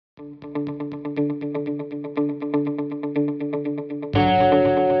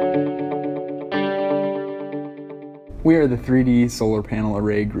We are the 3D solar panel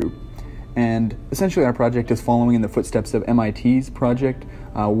array group, and essentially our project is following in the footsteps of MIT's project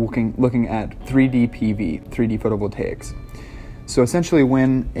looking at 3D PV, 3D photovoltaics. So essentially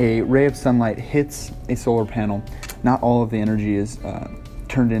when a ray of sunlight hits a solar panel, not all of the energy is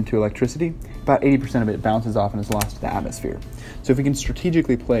turned into electricity. About 80% of it bounces off and is lost to the atmosphere. So if we can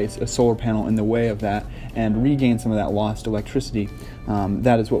strategically place a solar panel in the way of that and regain some of that lost electricity,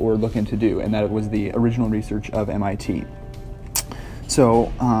 that is what we're looking to do, and that was the original research of MIT. So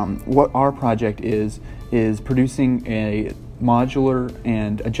what our project is producing a modular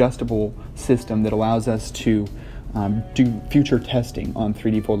and adjustable system that allows us to do future testing on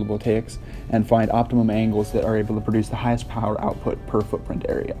 3D photovoltaics and find optimum angles that are able to produce the highest power output per footprint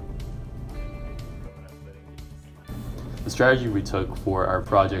area. The strategy we took for our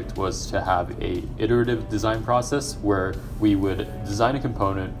project was to have an iterative design process where we would design a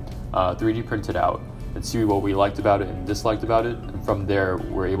component, 3D print it out, and see what we liked about it and disliked about it, and from there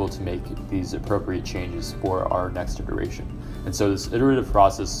we're able to make these appropriate changes for our next iteration. And so this iterative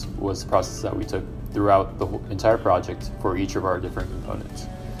process was the process that we took throughout the entire project for each of our different components.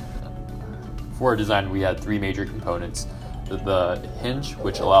 For our design, we had three major components: the hinge,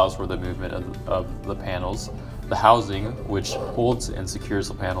 which allows for the movement of the panels, the housing, which holds and secures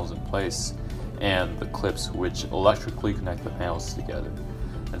the panels in place, and the clips, which electrically connect the panels together.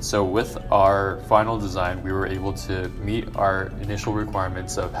 And so with our final design, we were able to meet our initial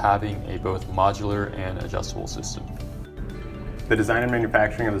requirements of having a both modular and adjustable system. The design and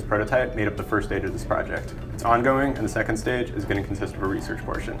manufacturing of this prototype made up the first stage of this project. It's ongoing, and the second stage is going to consist of a research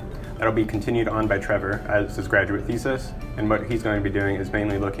portion. That'll be continued on by Trevor as his graduate thesis, and what he's going to be doing is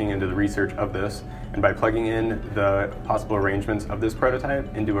mainly looking into the research of this, and by plugging in the possible arrangements of this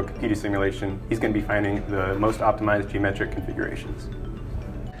prototype into a computer simulation, he's going to be finding the most optimized geometric configurations.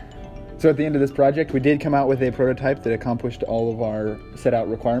 So at the end of this project, we did come out with a prototype that accomplished all of our set out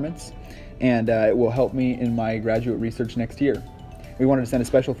requirements, and it will help me in my graduate research next year. We wanted to send a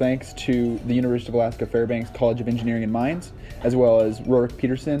special thanks to the University of Alaska Fairbanks College of Engineering and Mines, as well as Rorik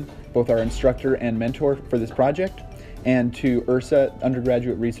Peterson, both our instructor and mentor for this project, and to URSA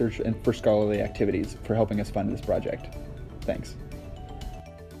Undergraduate Research and for Scholarly Activities for helping us fund this project. Thanks.